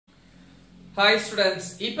Hi students,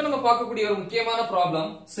 இப்போ நம்ம பார்க்கக்கூடிய ஒரு முக்கியமான problem.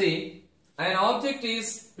 See, an object is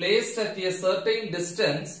placed at a certain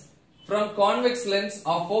distance from convex lens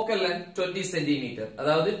of focal length 20 cm.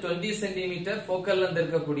 அதாவது 20 cm focal length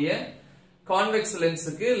இருக்கக்கூடிய convex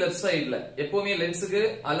lensக்கு left sideல எப்பவுமே லென்ஸ்க்கு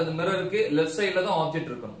அல்லது மிரருக்கு left sideல தான்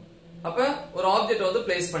ஆப்ஜெக்ட் இருக்கணும். அப்ப ஒரு ஆப்ஜெக்ட் வந்து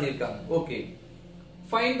place பண்ணிருக்காங்க. Okay.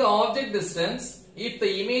 Find the object distance if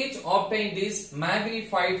the image obtained is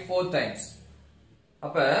magnified 4 times.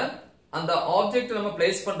 அப்ப அந்த ஆப்ஜெக்ட் நம்ம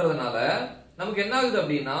பிளேஸ் பண்றதுனால நமக்கு என்ன ஆகுது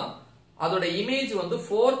அப்படின்னா அதோட இமேஜ் வந்து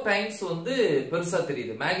 4 டைம்ஸ் வந்து பெருசா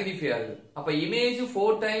தெரியுது, மேக்னிஃபை ஆகுது. அப்ப இமேஜ் 4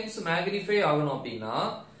 டைம்ஸ் மேக்னிஃபை ஆகணும் அப்படின்னா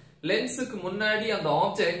லென்ஸுக்கு முன்னாடி அந்த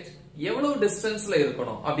ஆப்ஜெக்ட் எவ்வளவு டிஸ்டன்ஸ்ல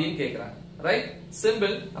இருக்கணும் அப்படின்னு கேக்குறாங்க. Right,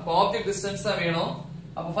 simple. அப்ப ஆப்ஜெக்ட் டிஸ்டன்ஸ் தான் வேணும்.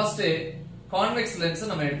 அப்ப ஃபர்ஸ்ட் கான்வெக்ஸ் லென்ஸ்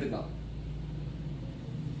நம்ம எடுத்துக்கலாம்.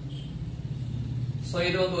 சோ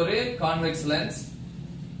இது வந்து ஒரு கான்வெக்ஸ் லென்ஸ்.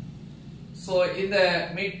 சோ இந்த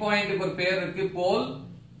மிட் பாயிண்ட்க்கு ஒரு பேர் இருக்கு, போல்.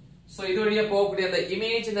 சோ இது வழியா போகக்கூடிய அந்த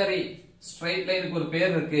இமேஜினரி ஸ்ட்ரைட் லைனுக்கு ஒரு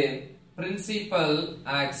பேர் இருக்கு, பிரின்சிபல்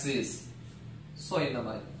ஆக்சிஸ். சோ இந்த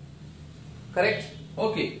மாதிரி கரெக்ட்.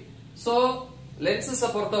 ஓகே. சோ லென்சஸ்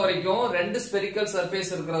பொறுத்த வரைக்கும் ரெண்டு ஸ்பெரிக்கல் சர்ஃபேஸ்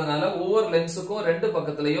இருக்கிறதுனால ஒவ்வொரு லென்ஸுக்கும் ரெண்டு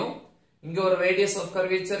பக்கத்துலயும் இங்க ஒரு ரேடியஸ் ஆஃப்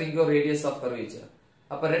கர்வேச்சர், இங்க ஒரு ரேடியஸ் ஆஃப் கர்வேச்சர்.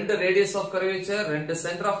 அப்ப ரெண்டு ரேடியஸ் ஆஃப் கர்வேச்சர், ரெண்டு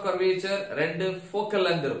சென்டர் ஆஃப் கர்வேச்சர், ரெண்டு ஃபோக்கல்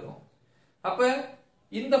லென்த் இருக்கும். அப்ப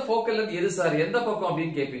இந்த ஃபோக்கல் லென்த் எது சார், எந்த பக்கம்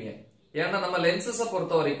அப்படின்னு கேட்பீங்க. ஏன்னா நம்ம லென்சஸ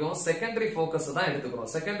பொறுத்த வரைக்கும் செகண்டரி ஃபோக்கஸ் தான் எடுத்துக்கிறோம்.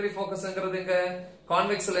 செகண்டரி ஃபோக்கஸ்ங்கிறது இங்க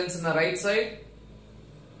convex லென்ஸ்னா right side,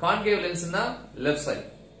 concave லென்ஸ்னா left side.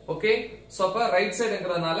 Okay. So அப்ப right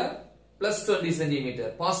சைடுங்கிறதுனால +20 centimetre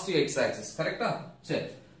positive X axis. கரெக்ட்டா? சரி.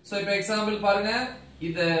 சோ இப்போ எக்ஸாம்பிள் பாருங்க.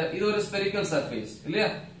 இது ஒரு ஸ்பெரிக்கல் சர்ஃபேஸ் இல்லையா?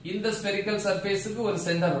 இந்த ஸ்பெரிக்கல் சர்ஃபேஸ்க்கு ஒரு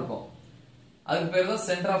சென்டர் இருக்கும், அதுக்கு பேர் தான்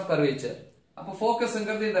சென்டர் ஆஃப் கர்வேச்சர். அப்ப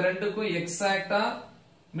ஃபோக்கஸ்ங்கிறது இந்த ரெண்டுக்கும் எக்ஸாக்ட்டா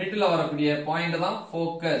மிடில்ல வரக்கூடிய பாயிண்ட் தான்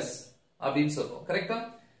ஃபோக்கஸ் அப்படின்னு சொல்றோம். கரெக்ட்டா?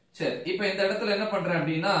 சரி. இப்போ இந்த இடத்துல என்ன பண்றேன்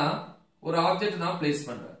அப்படின்னா ஒரு ஆப்ஜெக்ட் நான் பிளேஸ்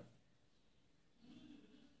பண்றேன்.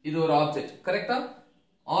 இது ஒரு ஆப்ஜெக்ட். கரெக்ட்டா?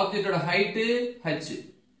 ஆப்ஜெக்ட்டோட ஹைட் h.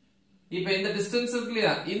 இப்போ இந்த டிஸ்டன்ஸ் இருக்கு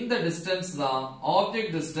இல்லையா, இந்த டிஸ்டன்ஸ் தான்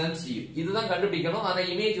ஆப்ஜெக்ட் டிஸ்டன்ஸ் u. இதுதான் கண்டுபிடிக்கணும். ஆனா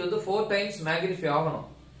இமேஜ் வந்து 4 டைம்ஸ் மேக்னிஃபை ஆகணும்.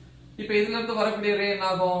 இப்போ இதுல இருந்து வரக்கூடிய ரே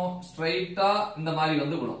என்ன ஆகும், ஸ்ட்ரைட்டா இந்த மாதிரி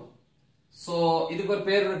வந்து விடும். சோ இதுக்கு ஒரு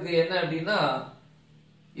பேர் இருக்கு, என்ன அப்படின்னா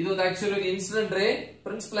இது வந்து ஆக்சுவலி இன்சிடென்ட் ரே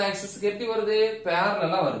பிரின்சிபல் ஆக்சிஸ்க்கு எப்படி வருது,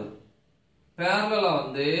 பேரலலா வருது. பேரலலா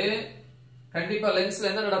வந்து கண்டிப்பா லென்ஸ்ல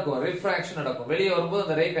என்ன நடக்கும், ரிஃப்ராக்ஷன் நடக்கும். வெளியே வரும்போது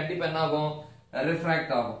அந்த ரே கண்டிப்பா என்ன ஆகும்,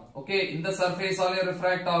 ரிஃப்ராக்ட் ஆகும். ஓகே. இந்த சர்ஃபேஸால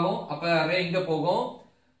ரிஃப்ராக்ட் ஆகும். அப்ப ரே இங்க போகும்.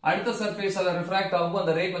 அடுத்த சர்ஃபேஸால ரிஃப்ராக்ட் ஆகும்,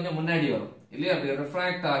 அந்த ரே கொஞ்சம் முன்னாடி வரும் இல்லையா? அப்படி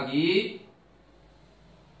ரிஃப்ராக்ட் ஆகி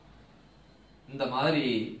இந்த மாதிரி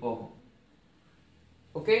போகும்.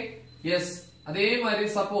 ஓகே. எஸ். அதே மாதிரி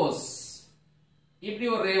சப்போஸ் இப்படி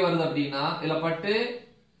ஒரு ரே வருது அப்படின்னா இதுல பட்டு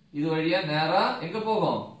இது வழியா நேரா எங்க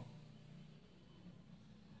போகும்,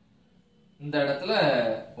 இந்த இடத்துல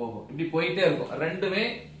போகும். இப்படி போயிட்டே இருக்கும். ரெண்டுமே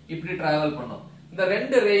இப்படி டிராவல் பண்ணும். இந்த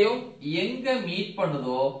ரெண்டு ரேயும் எங்க மீட்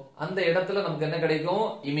பண்ணுதோ அந்த இடத்துல நமக்கு என்ன கிடைக்கும்,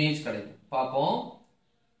 இமேஜ் கிடைக்கும். பாப்போம்.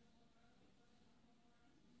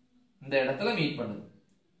 இந்த இடத்துல மீட் பண்ணுது.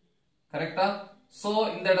 கரெக்டா? சோ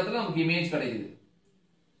இந்த இடத்துல நமக்கு இமேஜ் கிடைக்குது.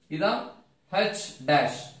 இதான் h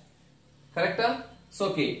டேஷ். கரெக்டா?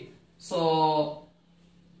 ஓகே. சோ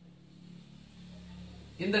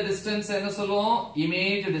இந்த டிஸ்டன்ஸ் என்ன சொல்லுவோம்,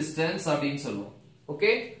 இமேஜ் டிஸ்டன்ஸ் அப்படின்னு சொல்லுவோம்.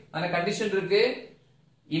 ஓகே. ஆனா கண்டிஷன் இருக்கு,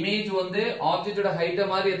 இமேஜ் வந்து ஆப்ஜெக்ட்டோட ஹைட்ட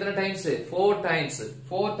மாதிரி எத்தனை டைம்ஸ், 4 டைம்ஸ்.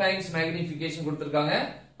 4 டைம்ஸ் மேக்னிஃபிகேஷன் கொடுத்திருக்காங்க.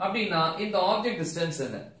 அப்படின்னா இந்த ஆப்ஜெக்ட் டிஸ்டன்ஸ்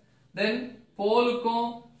என்ன, தென் போலுக்கும்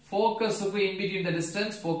ஃபோக்கஸுக்கும் in between the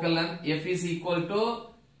distance focal length f is equal to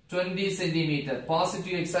 20 cm.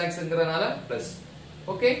 Positive X ஆக்சிஸ்ங்கறனால plus.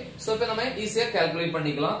 Okay. So இப்போ நம்ம ஈஸியா கால்குலேட்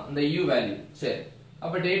பண்ணிக்கலாம் இந்த u வேல்யூ. சரி.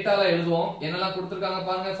 அப்ப டேட்டால எழுதுவோம். என்னெல்லாம் கொடுத்திருக்காங்க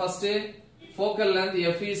பாருங்க. First focal length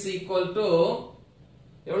f is equal to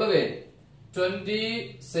எவ்வளவு, 20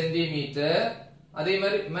 சென்டிமீட்டர். அதே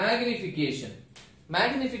மாதிரி மேக்னிஃபிகேஷன்,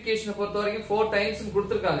 மேக்னிஃபிகேஷன் பொறுத்த வரைக்கும் 4 டைம்ஸ்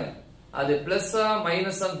கொடுத்திருக்காங்க. அது பிளஸ்ஸா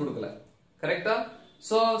மைனஸா கொடுக்கல. கரெக்ட்டா?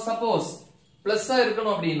 சோ சப்போஸ் பிளஸ்ஸா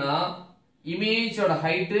இருக்கணும் அப்படின்னா இமேஜோட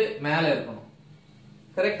ஹைட் மேல இருக்கணும்.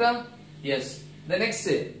 கரெக்ட்டா? எஸ். தி நெக்ஸ்ட்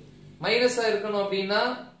மைனஸா இருக்கணும் அப்படின்னா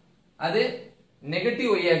அது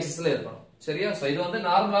நெகட்டிவ் y ஆக்சிஸ்ல இருக்கணும். சரியா? சோ இது வந்து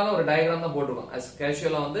நார்மலான ஒரு டயகிராம் தான் போட்டுருக்கோம். as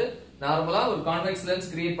கேஷுவலா வந்து நார்மலா ஒரு கான்வெக்ஸ் லென்ஸ்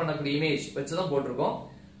கிரியேட் பண்ணக்கூடிய இமேஜ் வச்சு தான் போட்டுருக்கோம்.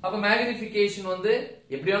 அப்ப மேக்னிஃபிகேஷன் வந்து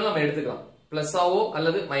எப்படியாலும் நம்ம எடுத்துக்கலாம், பிளஸ் ஆவோ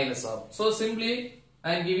அல்லது மைனஸ் ஆவோ. So simply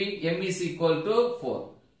I am giving m is equal to 4.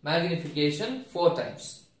 Magnification 4 times.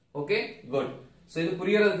 Okay, good. So இது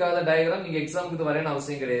புரியறதுக்காக டயகிராம் நீங்க எக்ஸாமுக்கு இது வரையணும்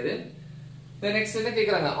அவசியம் கிடையாது. Then next என்ன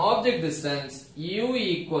கேக்குறாங்க, object distance u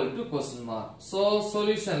equal to question mark. So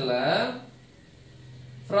solutionல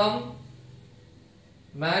from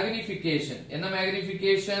magnification. என்ன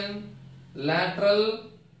magnification? Lateral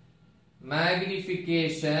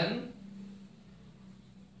magnification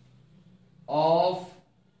of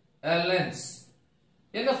a lens.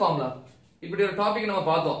 என்ன ஃபார்முலா? இப்படி ஒரு டாபிக் நம்ம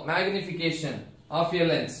பார்த்தோம். Magnification of a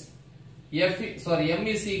lens. M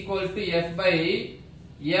is equal to F by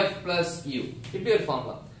F plus U. இப்படி ஒரு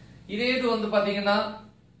formula. இதே இது வந்து பாத்தீங்கன்னா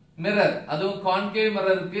மிரர், அதுவும் கான்கேவ்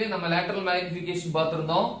மிரருக்கு நம்ம லேட்டரல் மேக்னிஃபிகேஷன்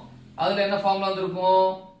பார்த்திருந்தோம். அதுல என்ன ஃபார்முலா வந்திருக்கும்?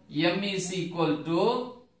 M is equal to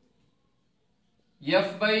F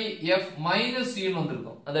by F minus U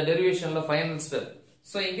வந்திருக்கும். அந்த டெரிவேஷன்ல ஃபைனல் ஸ்டெப்.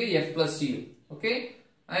 சோ இங்க F plus U. Okay?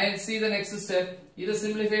 And see the next step. இத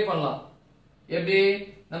சிம்பிளிஃபை பண்ணலாம். எப்படி?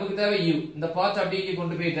 நமக்கு தேவை U. இந்த பார்ட் அப்படியே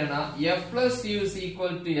கொண்டு போயிட்டேனா F plus U is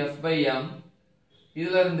equal to F by M.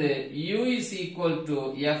 இதுல இருந்து U is equal to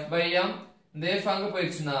F by M. இந்த F அங்க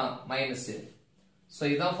போயிடுச்சுனா minus F. So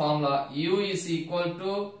இதான் formula. U is equal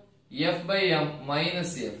to F by M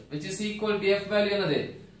minus F, which is equal to F value என்னது?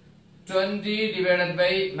 20 divided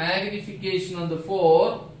by magnification on the 4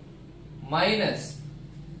 minus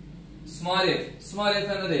small f. Small f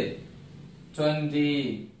என்னது? 20.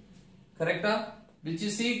 Correcta? Which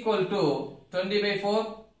is equal to 20 by 4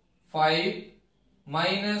 5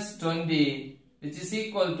 minus 20, which is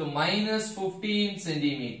equal to minus 15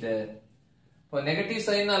 centimeter. இப்போ negative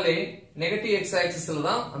சைடுனாலே negative x ஆக்சிஸ்ல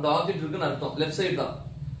தான் அந்த object இருக்குன்னு அர்த்தம். Left side தான்.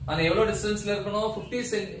 ஆனா எவ்வளவு டிஸ்டன்ஸ்ல இருக்கணும்?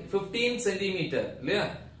 15 சென்டிமீட்டர் இல்லையா?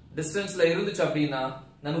 டிஸ்டன்ஸ்ல இருந்துச்சு அப்படின்னா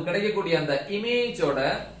நமக்கு கிடைக்கக்கூடிய அந்த இமேஜோட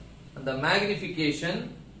அந்த மேக்னிஃபிகேஷன்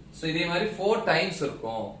சோ இதே மாதிரி 4 டைம்ஸ்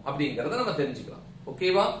இருக்கும் அப்படிங்கறத நம்ம தெரிஞ்சுக்கலாம்.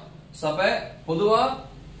 ஓகேவா? சோ அப்ப பொதுவா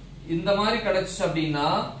இந்த மாதிரி கிடைச்சு அப்படின்னா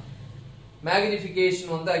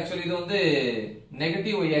மேக்னிஃபிகேஷன் வந்து ஆக்சுவலி இது வந்து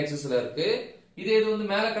நெகட்டிவ் y ஆக்சிஸ்ல இருக்கு. இதே இது வந்து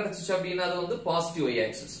மேல கிடைச்சிச்சு அப்படின்னா அது வந்து பாசிட்டிவ் y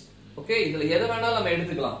ஆக்சிஸ். ஓகே, இதுல எதை வேணாலும் நம்ம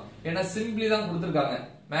எடுத்துக்கலாம். ஏன்னா சிம்பிளி தான் கொடுத்திருக்காங்க.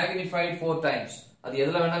 Magnified 4 times. அது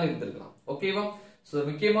எதுல வேணாலும் எடுத்துக்கலாம். ஓகேவா? சோ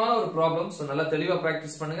முக்கியமான ஒரு ப்ராப்ளம். சோ நல்லா தெளிவா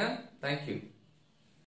பிராக்டிஸ் பண்ணுங்க. Thank you.